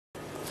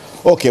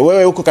Okay,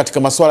 wewe uko katika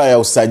masuala ya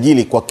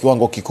usajili kwa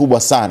kiwango kikubwa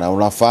sana,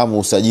 unafahamu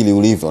usajili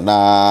ulivyo,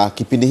 na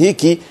kipindi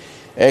hiki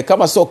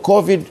kama sio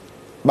COVID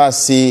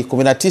basi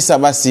 19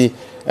 basi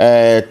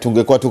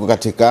tungekuwa tuko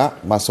katika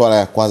masuala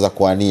ya kwanza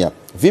kuania.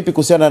 Vipi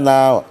kuhusiana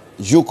na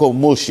Juuko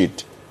Murshid?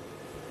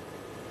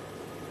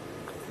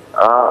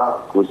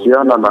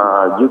 Kuhusiana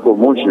na Juuko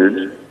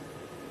Murshid,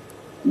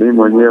 mimi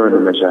mwenyewe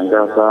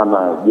nimeshangaa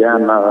sana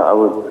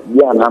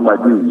jana ama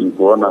juzi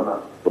kuona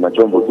kuna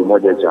chombo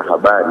kimoja cha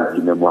habari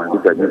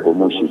kimemwandika Juuko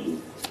Murshid.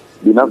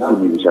 Binafsi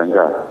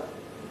nilishangaa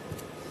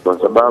kwa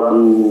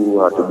sababu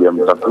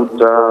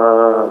hatujamtafuta,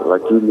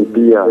 lakini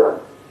pia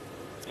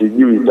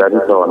sijui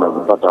taarifa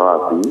wanazipata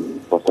wapi,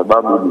 kwa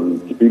sababu ni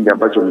kipindi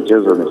ambacho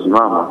michezo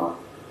imesimama.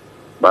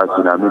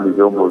 Basi naamini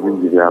vyombo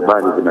vingi vya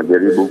habari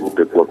vinajaribu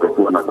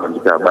kupekua na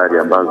kuandika habari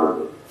ambazo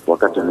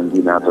wakati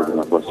mwingine hata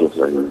zinakuwa sio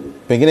sahihi.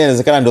 Pengine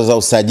inawezekana ndo za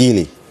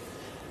usajili.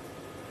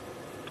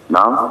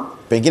 Naam?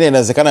 Pengine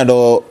inawezekana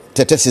ndo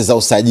tetesi za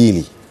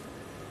usajili.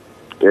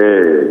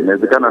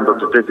 Inawezekana ndo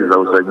tetesi za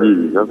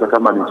usajili. Sasa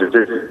kama ni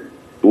tetesi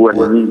huwa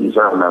ni nyingi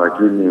sana,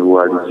 lakini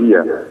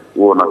uhalisia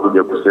huwa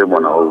unakuja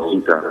kusemwa na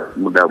wahusika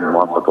muda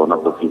mwafaka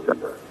unapofika.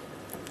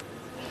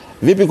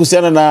 Vipi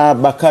kuhusiana na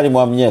Bakari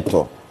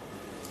Mwamnyeto?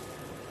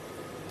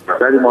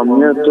 Bakari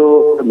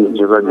Mwamnyeto ni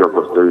mchezaji wa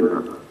Costa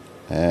Rica.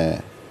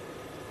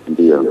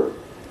 Ndio.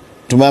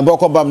 Tumeambiwa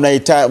kwamba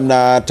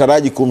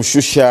mnataraji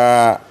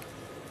kumshusha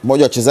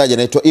mmoja wa wachezaji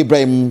anaitwa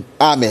Ibrahim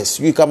Ames.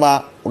 Sijui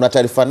kama una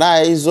taarifa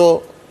naye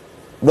hizo,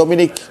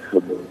 Dominic?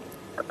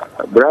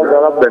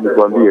 Brother, labda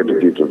nikwambie tu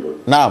kitu.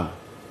 Naam.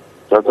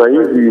 Sasa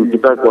hivi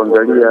ukitaka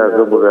kuangalia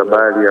vyombo vya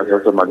habari ya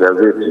sasa,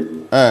 magazeti,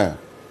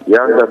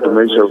 Yanga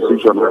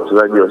tumeshahusishwa na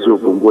wachezaji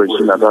wasiopungua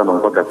 25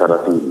 mpaka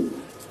 30.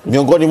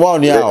 Miongoni mwao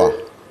ni hawa.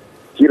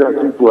 Kila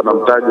siku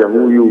wanamtaja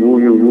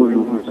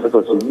huyu. Sasa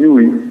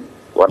sijui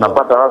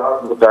wanapata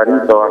wapi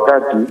taarifa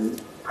wakati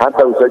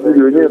hata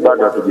usajili wenyewe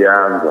bado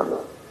hatujaanza.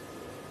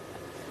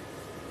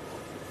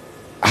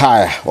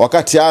 Haya,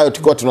 wakati hayo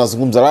tulikuwa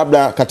tunazungumza,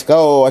 labda katika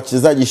hao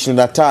wachezaji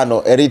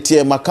 25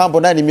 Eritie Makambo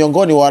naye ni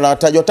miongoni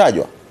wanatajwa.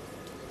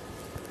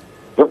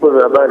 Vyombo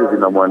vya habari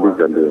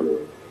vinamwandika ndio.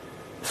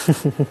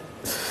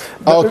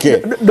 Okay.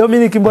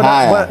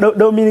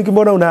 Dominic,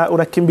 mbona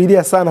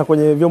unakimbilia sana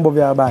kwenye vyombo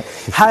vya habari?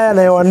 Haya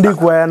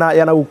yanayoandikwa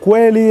yana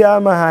ukweli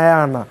ama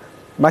hayana?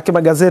 Maki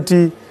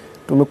magazeti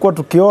tumekuwa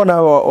tukiona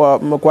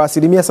kwa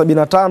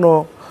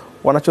 75%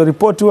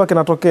 wanachoripoti huwa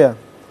kinatokea.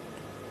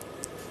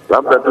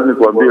 Labda tu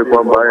nikwambie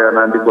kwamba haya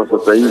yanaandikwa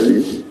sasa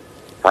hivi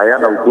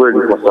hayana ukweli,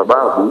 kwa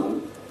sababu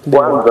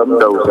kwanza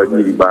muda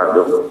usajili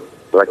bado,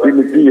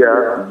 lakini pia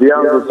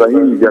vyanzo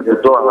sahihi vya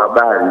kutoa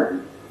habari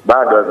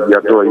bado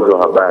havijatoa hizo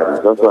habari.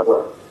 Sasa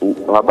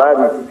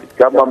habari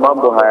kama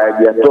mambo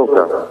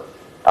hayajatoka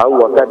au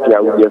wakati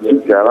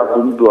haujafika alafu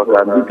mtu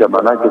akaandika,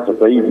 manake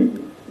sasa hivi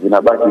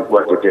zinabaki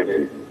kuwa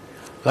tetesi.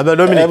 Labda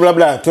Dominic,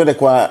 labda tuende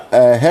kwa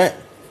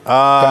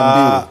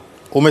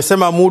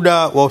umesema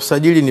muda wa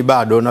usajili ni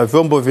bado na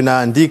vyombo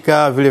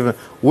vinaandika vile.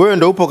 Wewe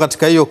ndio upo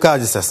katika hiyo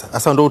kazi sasa.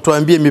 Sasa ndio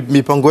utuambie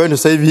mipango yenu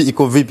sasa hivi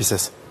iko vipi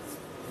sasa?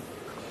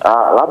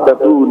 Labda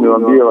tu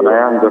niwaambie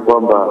wanayanga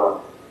kwamba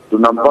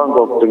tuna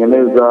mpango wa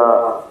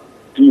kutengeneza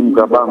timu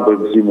kabambe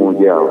msimu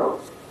ujao.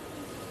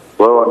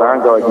 Kwa hiyo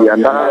wanayanga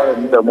wajiandae,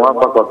 muda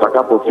mwafaka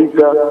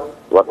watakapofika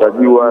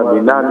watajua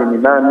ni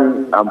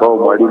nani ambao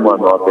mwalimu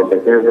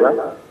amewapendekeza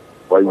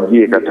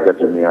waingie katika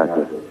timu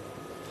yake.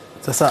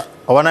 Sasa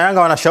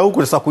wanayanga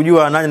wanashauku sasa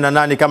kujua nani na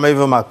nani, kama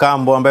hivyo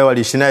Makambo ambaye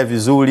waliishi naye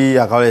vizuri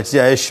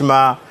akawaletea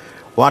heshima.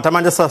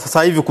 Wanatamani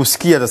sasa hivi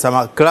kusikia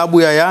sasa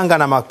klabu ya Yanga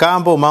na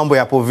Makambo mambo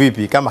yapo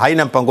vipi, kama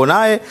haina mpango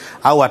naye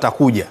au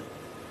atakuja.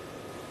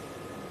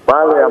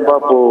 Pale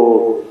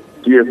ambapo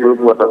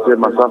TFF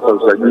watasema sasa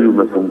usajili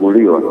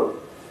umefunguliwa,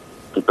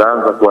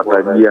 tutaanza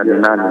kuwatajia ni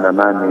nani na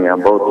nani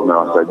ambao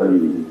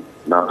tunawasajili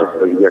na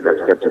wataingia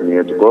katika timu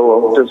yetu. Kwa hiyo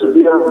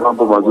utasubiri,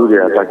 mambo mazuri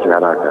hayataki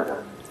haraka.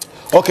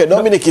 Okay,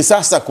 Dominic,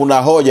 sasa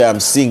kuna hoja ya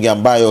msingi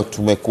ambayo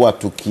tumekuwa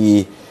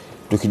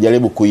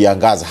tukijaribu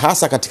kuiangaza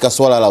hasa katika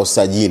swala la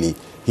usajili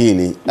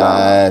hili.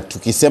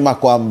 Tukisema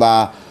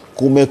kwamba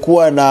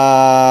kumekuwa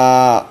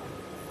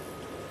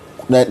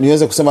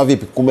niweze kusema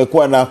vipi,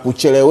 kumekuwa na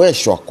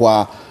kucheleweshwa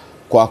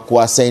kwa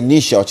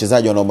kuwasainisha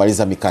wachezaji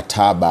wanaomaliza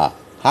mikataba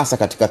hasa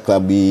katika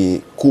klabu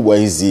kubwa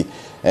hizi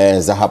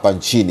za hapa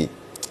nchini.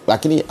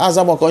 Lakini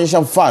Azam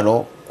wakaonyesha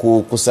mfano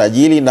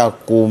kusajili na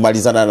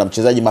kumalizana na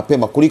mchezaji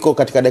mapema kuliko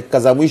katika dakika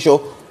za mwisho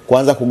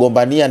kuanza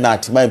kugombania na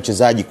hatimaye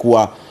mchezaji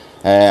kuwa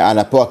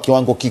anapewa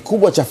kiwango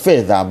kikubwa cha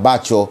fedha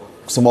ambacho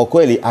kusema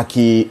ukweli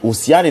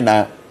akihusiani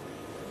na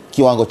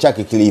kiwango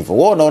chake kilivyo.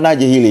 Wewe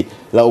unaonaje hili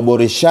la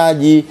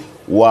uboreshaji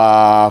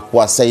wa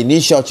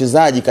kuwasainisha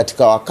wachezaji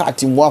katika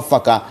wakati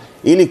mwafaka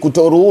ili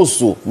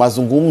kutoruhusu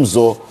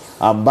mazungumzo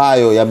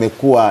ambayo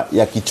yamekuwa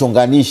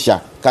yakichonganisha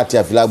kati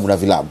ya vilabu na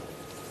vilabu?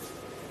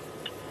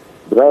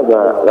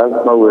 Brother,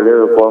 lazima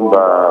uelewe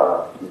kwamba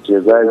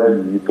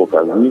mchezaji yupo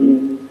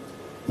kazini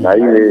na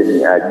ile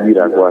ni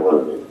ajira kwake.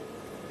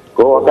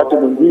 Kwa wakati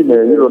mwingine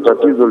hilo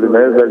tatizo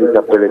linaweza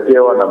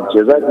likapelekewa na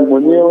mchezaji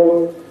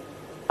mwenyewe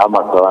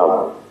ama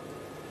klabu.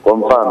 Kwa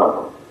mfano,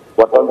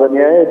 kwa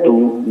Tanzania yetu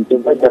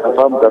mchezaji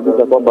anafahamu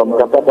kabisa kwamba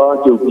mkataba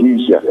wake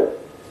ukiisha,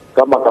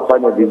 kama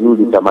kafanya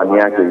vizuri thamani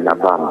yake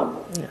inapanda.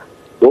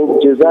 Kwa hiyo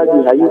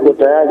mchezaji hayuko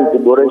tayari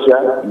kuboresha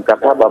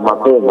mkataba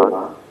mapema,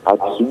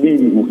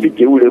 akisubiri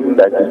ufike ule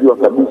muda akijua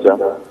kabisa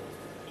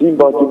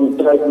Simba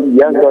wakinihitaji,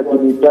 Yanga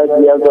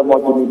wakinihitaji, Azam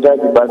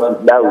wakinihitaji, basi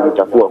dau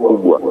litakuwa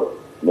kubwa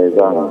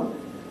mezani.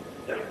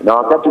 Na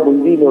wakati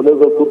mwingine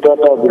unaweza kukuta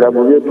hata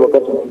vilabu vyetu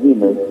wakati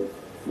mwingine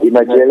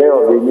inachelewa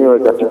wenyewe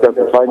katika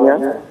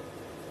kufanya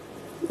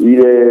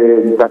ile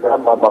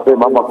mkataba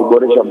mapema ama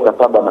kuboresha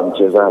mkataba na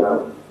mchezaji.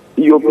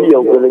 Hiyo pia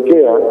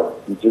upelekea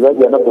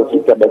mchezaji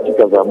anapofika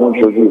dakika za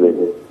mwisho zile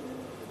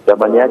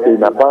thamani yake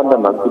inapanda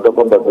na kukuta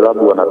kwamba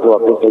vilabu wanatoa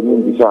pesa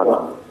nyingi sana.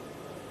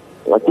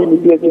 Lakini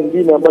pia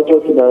kingine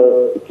ambacho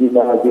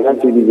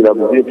kinaathiri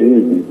vilabu vyetu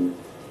hivi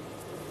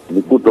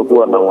ni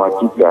kutokuwa na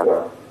uhakika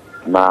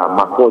na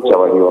makocha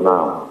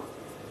walionao,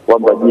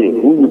 kwamba je,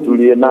 huyu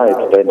tuliye naye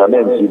tutaenda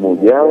naye msimu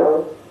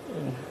ujao?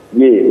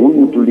 Je,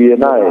 huyu tuliye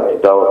naye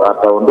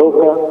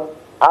ataondoka?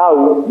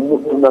 Au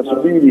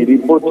tunasubiri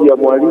ripoti ya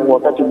mwalimu?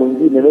 Wakati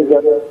mwingine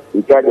inaweza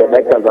ikaja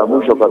dakika za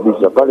mwisho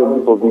kabisa, pale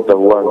ndipo vita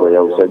huanza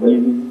ya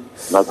usajili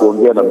na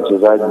kuongea na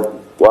mchezaji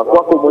wa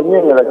kwako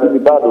mwenyewe, lakini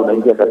bado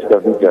unaingia katika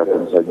vita ya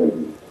kumsajili.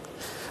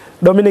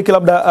 Dominic,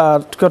 labda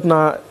tukiwa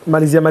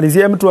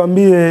tunamalizia mtu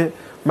tuambie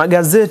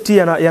magazeti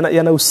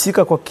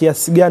yanahusika kwa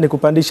kiasi gani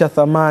kupandisha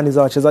thamani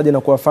za wachezaji na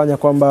kuwafanya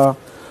kwamba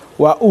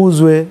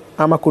wauzwe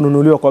ama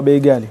kununuliwa kwa bei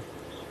gani?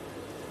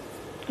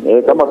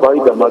 Kama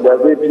kawaida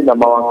magazeti na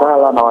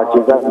mawakala na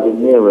wachezaji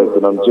wenyewe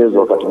kuna mchezo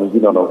wakati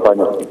mwingine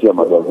wanaofanya kupitia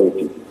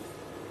magazeti.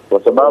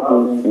 Kwa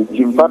sababu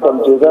ukimpata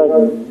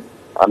mchezaji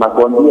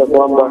anakuambia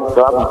kwamba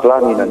klabu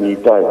fulani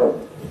inanihitaji,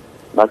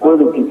 na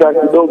kweli ukikaa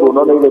kidogo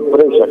unaona ile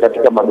pressure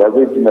katika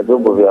magazeti na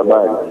vyombo vya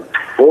habari.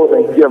 Kwa hiyo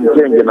unaingia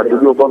mkenge na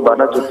kujua kwamba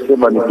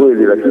anachosema ni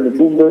kweli, lakini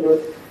kumbe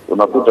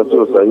unakuta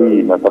sio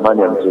sahihi na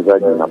thamani ya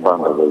mchezaji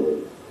inapanda zaidi.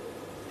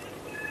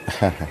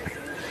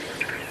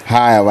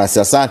 Haya basi,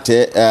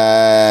 asante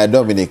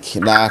Dominic,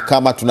 na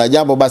kama tuna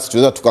jambo basi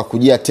tunaweza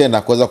tukakujia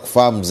tena kuweza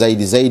kufahamu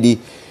zaidi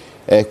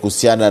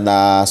kuhusiana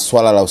na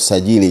swala la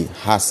usajili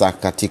hasa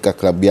katika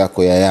klabu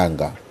yako ya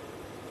Yanga.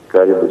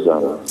 Karibu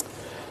sana.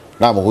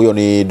 Naam, huyo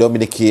ni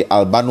Dominic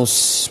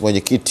Albanus,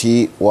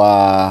 mwenyekiti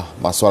wa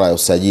masuala ya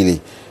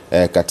usajili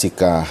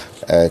katika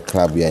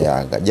klabu ya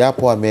Yanga.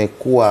 Japo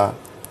amekuwa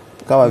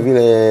kama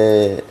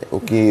vile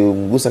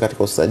ukimgusa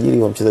katika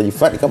usajili wa mchezaji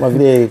fulani kama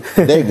vile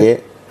ndege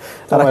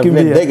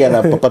ndege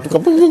anapapatuka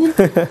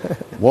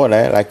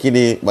mbona,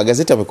 lakini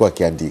magazeti yamekuwa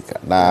yakiandika,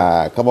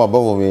 na kama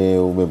ambavyo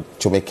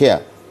umechomekea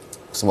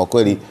kusema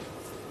kweli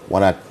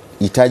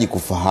wanahitaji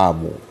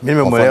kufahamu. Mimi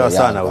nimemuelewa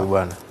sana huyu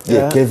bwana.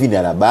 Je, Kevin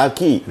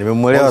anabaki?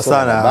 Nimemuelewa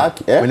sana.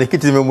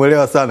 Mwenyekiti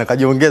nimemuelewa sana,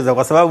 kajiongeza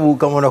kwa sababu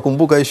kama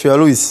unakumbuka issue ya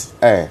Luis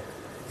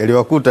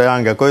yaliwakuta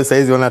Yanga, kwa hiyo sasa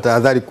hizi wana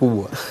tahadhari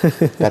kubwa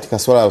katika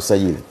swala la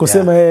usajili.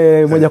 Kusema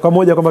moja kwa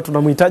moja kwamba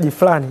tunamhitaji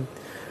fulani.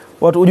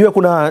 Watu ujue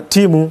kuna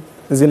timu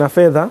zina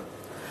fedha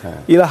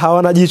ila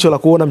hawana jicho la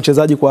kuona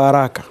mchezaji kwa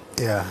haraka.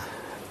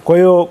 Kwa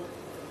hiyo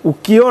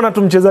ukiona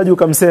tu mchezaji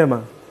ukamsema,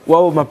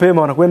 wao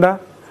mapema wanakwenda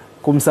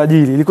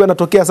kumsajili. Ilikuwa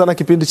inatokea sana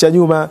kipindi cha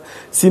nyuma,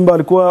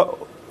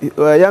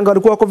 Yanga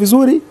walikuwa wako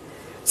vizuri,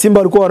 Simba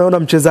walikuwa wanaona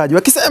mchezaji,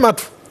 wakisema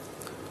tu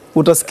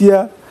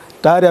utasikia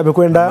tayari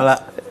amekwenda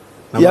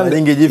Yanga.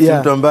 Nyingi jifu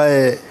mtu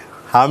ambaye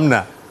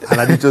hamna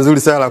ana jicho zuri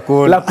sana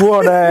la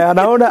kuona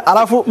anaona,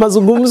 alafu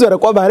mazungumzo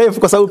yanakuwa marefu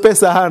kwa sababu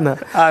pesa hana.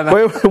 Kwa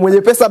hiyo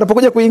mwenye pesa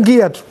anapokuja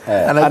kuingia tu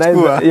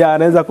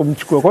anaweza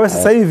kumchukua. Kwa hiyo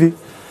sasa hivi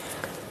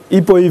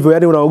ipo hivyo,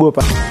 yani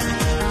unaogopa.